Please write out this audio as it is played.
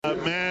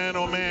Man,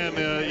 oh man,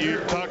 you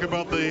talk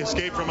about the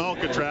escape from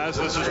Alcatraz.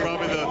 This is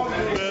probably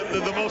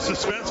the most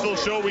suspenseful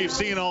show we've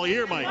seen all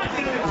year, Mike.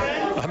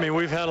 I mean,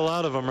 we've had a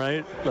lot of them,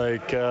 right?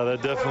 Like,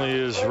 that definitely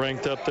is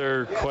ranked up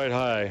there quite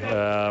high.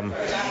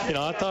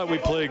 I thought we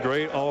played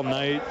great all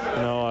night.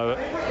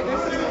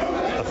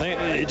 I think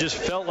it just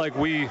felt like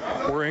we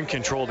were in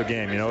control of the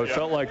game. It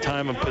felt like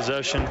time of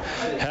possession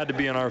had to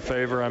be in our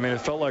favor. I mean,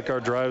 it felt like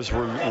our drives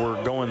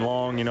were going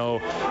long.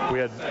 We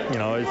had,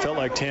 it felt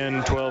like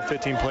 10, 12,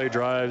 15 play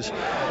drives,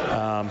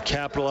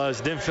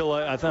 capitalized. Didn't feel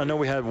like, I know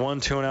we had 1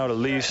 2 and out at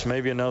least,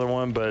 maybe another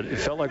one, but it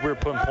felt like we were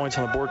putting points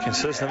on the board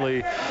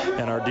consistently,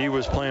 and our D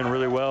was playing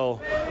really well.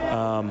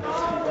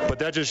 But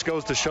that just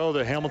goes to show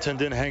that Hamilton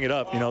didn't hang it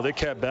up. They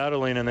kept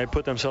battling, and they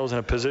put themselves in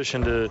a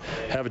position to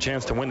have a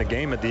chance to win the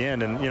game at the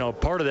end. And,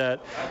 part of that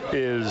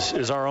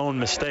is our own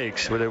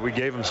mistakes, where we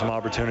gave them some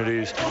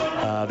opportunities.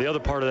 The other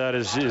part of that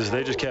is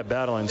they just kept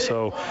battling.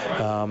 So,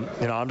 I'm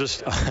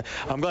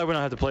glad we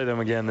don't have to play them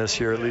again this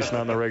year, at least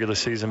not in the regular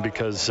season,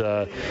 because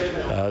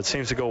it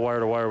seems to go wire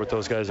to wire with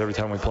those guys every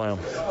time we play them.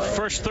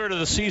 First third of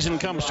the season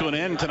comes to an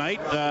end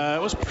tonight.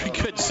 It was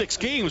pretty good 6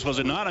 games, was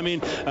it not? I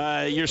mean,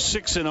 you're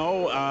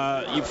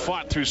 6-0. You've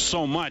fought through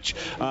so much,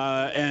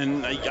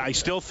 and I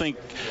still think,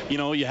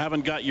 you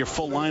haven't got your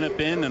full lineup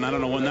in, and I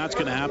don't know when that's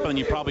going to happen.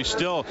 You probably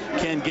still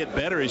can get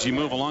better as you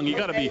move along. You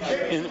got to be,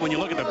 when you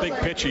look at the big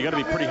picture, you got to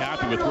be pretty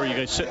happy with where you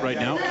guys sit right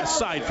now,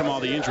 aside from all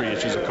the injury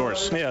issues, of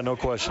course. Yeah, no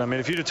question. I mean,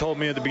 if you'd have told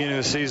me at the beginning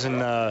of the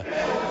season,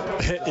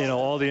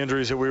 all the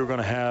injuries that we were going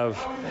to have,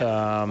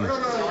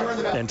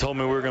 and told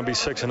me we were going to be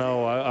 6-0,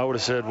 I would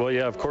have said, well,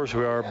 yeah, of course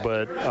we are,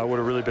 but I would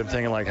have really been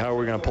thinking, like, how are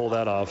we going to pull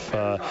that off?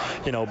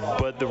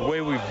 But the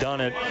way we've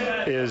done it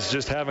is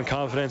just having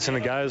confidence in the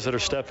guys that are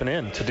stepping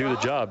in to do the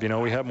job.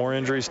 We had more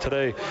injuries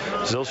today.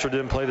 Zylstra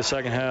didn't play the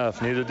second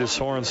half, neither did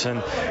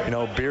Sorensen.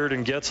 Beard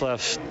and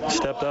Getzlaff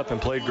stepped up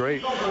and played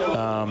great.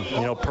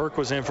 Perk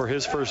was in for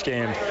his first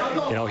game.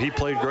 He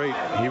played great.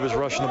 He was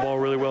rushing the ball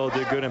really well,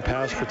 did good in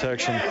pass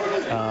protection.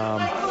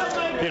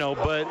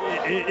 But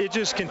it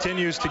just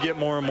continues to get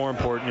more and more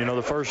important.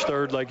 The first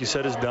third, like you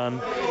said, is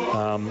done,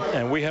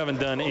 and we haven't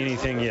done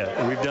anything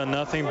yet. We've done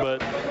nothing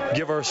but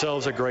give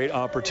ourselves a great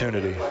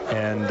opportunity.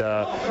 And,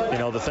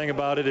 the thing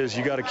about it is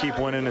you got to keep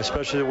winning,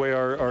 especially the way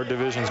our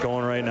division's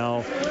going right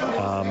now.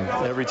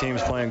 Every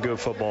team's playing good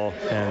football,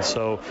 and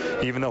so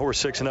even though we're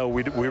 6-0,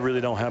 we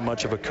really don't have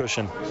much of a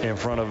cushion in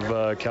front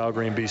of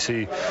Calgary and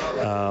BC.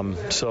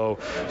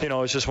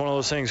 It's just one of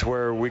those things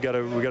where we got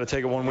to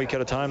take it 1 week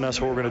at a time. That's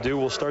what we're going to do.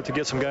 We'll start to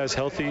get some guys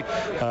healthy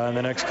in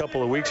the next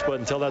couple of weeks, but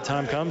until that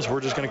time comes,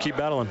 we're just going to keep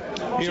battling.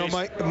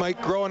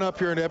 Mike, growing up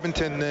here in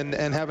Edmonton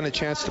and having a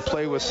chance to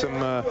play with some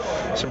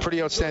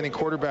pretty outstanding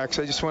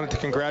quarterbacks, I just wanted to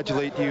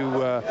congratulate you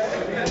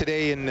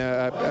today in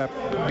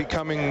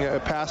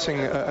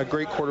passing a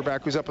great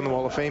quarterback who's up in the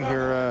Wall of Fame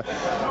here,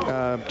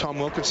 Tom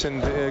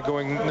Wilkinson,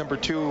 going number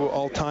 2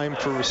 all-time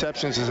for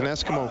receptions as an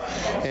Eskimo.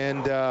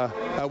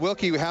 And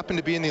Wilkie happened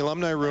to be in the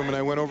alumni room, and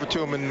I went over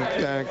to him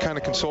and kind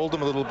of consoled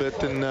him a little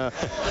bit, and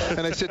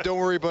I said,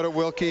 don't worry about it,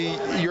 Wilkie.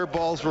 Your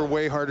balls were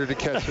way harder to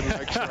catch than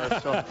Mike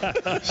Sharp.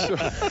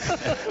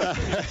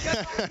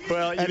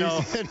 Well, and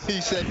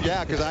he said,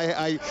 yeah, because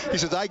he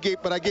says I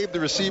gave the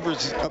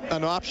receivers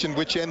an option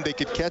which end they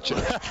could catch it.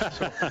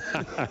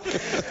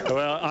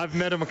 Well, I've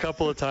met him a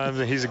couple of times,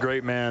 and he's a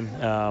great man.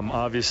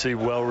 Obviously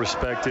well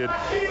respected,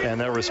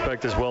 and that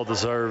respect is well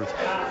deserved.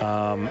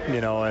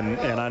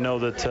 And I know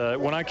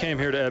that when I came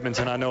here to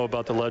Edmonton, I know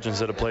about the legends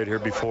that have played here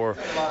before,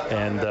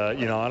 and I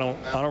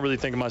don't really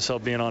think of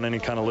myself being on any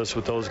kind of list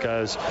with those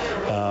guys.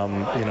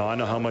 I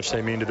know how much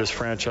they mean to this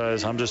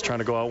franchise. I'm just trying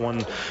to go out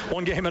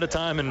one game at a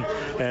time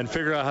and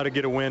figure out how to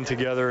get a win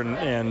together,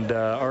 and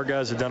our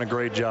guys have done a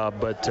great job.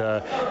 But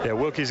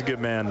Wilkie's a good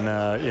man,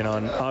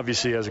 and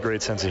obviously has a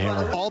great sense of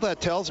humor. All that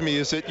tells me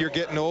is that you're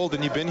getting old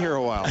and you've been here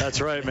a while.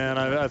 That's right, man.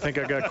 I think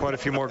I got quite a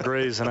few more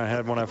grays than I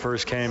had when I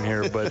first came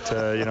here, but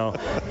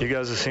you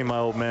guys have seen my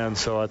old man,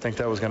 so I think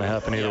that was going to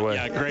happen either way.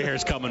 Yeah, gray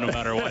hair's coming no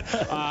matter what.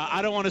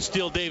 I don't want to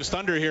steal Dave's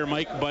thunder here,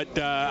 Mike, but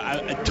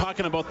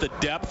talking about the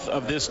depth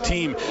of this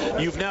team,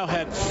 you've now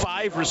had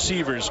 5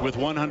 receivers with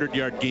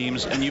 100-yard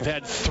games, and you've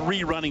had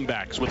 3 running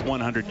backs with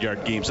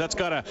 100-yard games. That's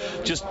got to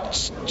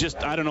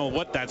just I don't know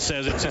what that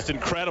says. It's just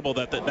incredible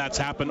that's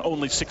happened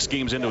only 6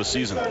 games into a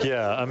season.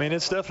 Yeah, I mean,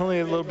 it's definitely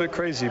a little bit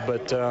crazy,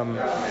 but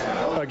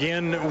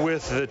again,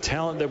 with the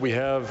talent that we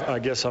have, I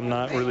guess I'm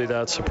not really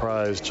that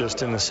surprised,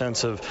 just in the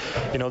sense of,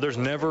 there's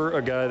never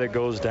a guy that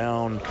goes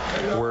down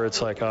where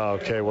it's like, oh,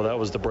 okay, well, that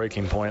was the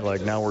breaking point,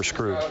 like now we're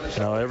screwed.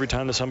 Every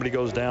time that somebody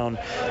goes down,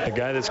 the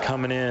guy that's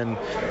coming in,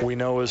 we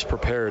know is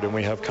prepared, and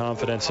we have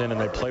confidence in, and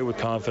they play with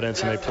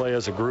confidence, and they play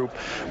as a group,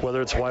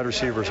 whether it's wide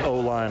receivers,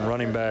 O-line,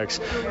 running backs,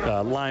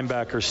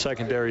 linebackers,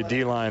 secondary,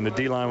 D-line. The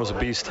D-line was a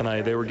beast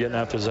tonight. They were getting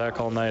after Zach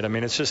all night. I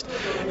mean, it's just,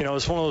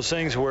 it's one of those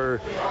things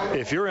where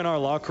if you're in our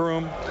locker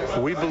room,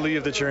 we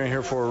believe that you're in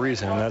here for a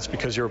reason, and that's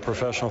because you're a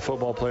professional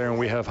football player, and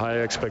we have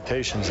high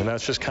expectations, and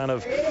that's just kind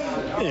of,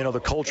 the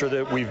culture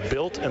that we've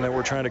built and that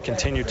we're trying to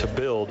continue to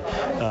build.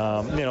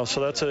 So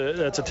that's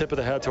a tip of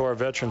the hat to our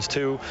veterans too.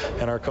 too,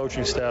 and our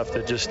coaching staff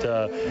that just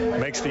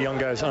makes the young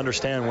guys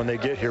understand when they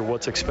get here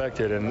what's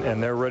expected,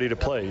 and they're ready to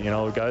play. You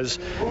know, guys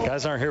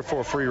aren't here for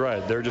a free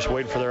ride. They're just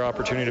waiting for their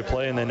opportunity to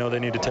play, and they know they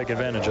need to take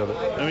advantage of it.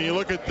 I mean, you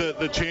look at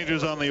the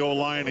changes on the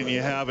O-line, and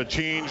you have a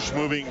change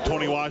moving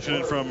Tony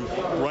Washington from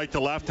right to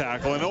left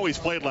tackle. I know he's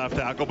played left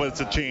tackle, but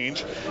it's a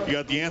change. You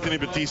got the Anthony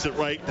Batiste at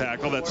right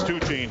tackle. That's 2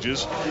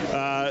 changes.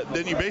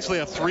 Then you basically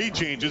have 3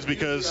 changes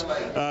because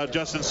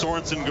Justin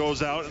Sorensen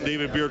goes out and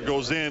David Beard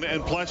goes in,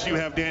 and plus you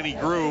have Danny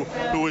Grew,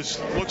 who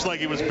looks like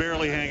he was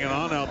barely hanging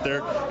on out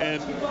there.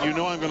 And you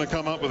know I'm going to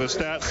come up with a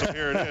stat, so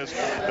here it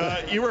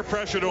is. You were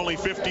pressured only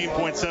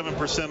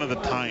 15.7% of the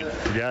time.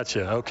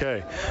 Gotcha.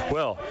 Okay.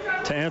 Well,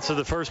 to answer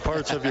the first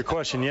parts of your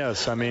question,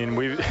 yes. I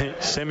mean,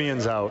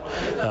 Simeon's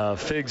out,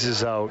 Figs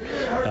is out,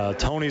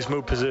 Tony's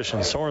moved position,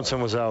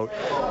 Sorensen was out.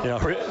 You know,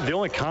 the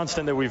only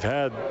constant that we've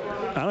had,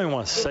 I don't even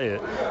want to say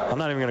it. I'm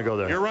not even going to go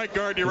there. You're right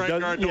guard.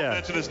 Don't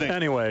mention his name.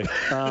 Anyway,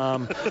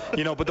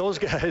 you know, but those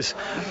guys,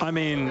 I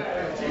mean,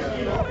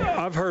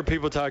 I've heard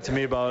people talk to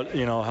me about,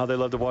 you know, how they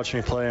love to watch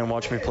me play and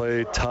watch me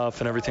play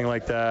tough and everything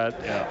like that.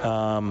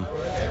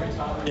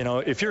 Yeah. You know,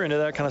 if you're into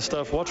that kind of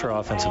stuff, watch our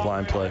offensive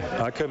line play.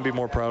 I couldn't be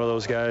more proud of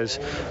those guys.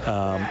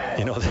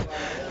 You know,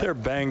 they're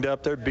banged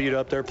up, they're beat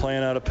up, they're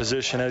playing out of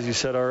position. As you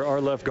said,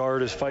 our left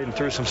guard is fighting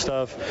through some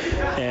stuff,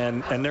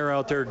 and they're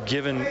out there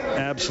giving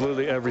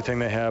absolutely everything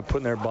they have,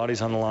 putting their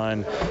bodies on the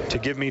line to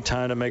give me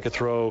time to make a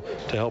throw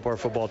to help our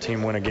football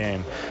team win a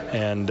game.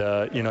 And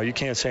you know, you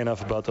can't say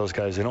enough about those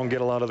guys. They don't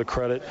get a lot of the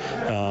credit,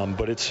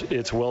 but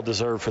it's well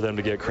deserved for them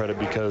to get credit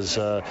because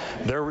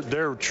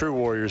they're true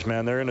warriors,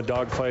 man. They're in a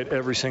dogfight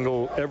every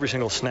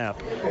single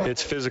snap.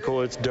 It's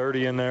physical, it's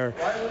dirty in there,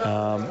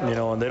 you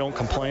know, and they don't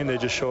complain. They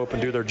just show up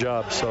and do their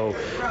job. So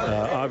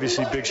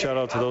obviously, big shout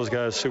out to those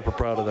guys. Super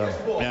proud of them.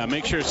 Yeah,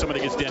 make sure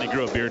somebody gets Danny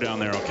Grew a beer down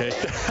there, okay?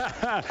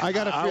 I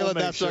got a feeling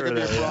that's not going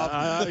to be a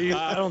problem.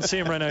 I don't see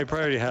him right now. He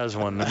probably has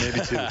one, maybe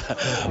 2.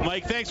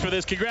 Mike, thanks for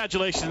this.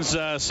 Congratulations.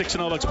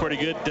 6-0 looks pretty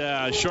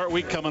good. Short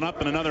week coming up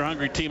and another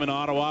hungry team in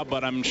Ottawa,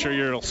 but I'm sure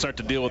you'll start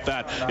to deal with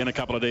that in a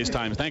couple of days'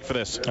 time. Thanks for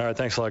this. All right,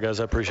 thanks a lot, guys.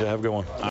 I appreciate it. Have a good one.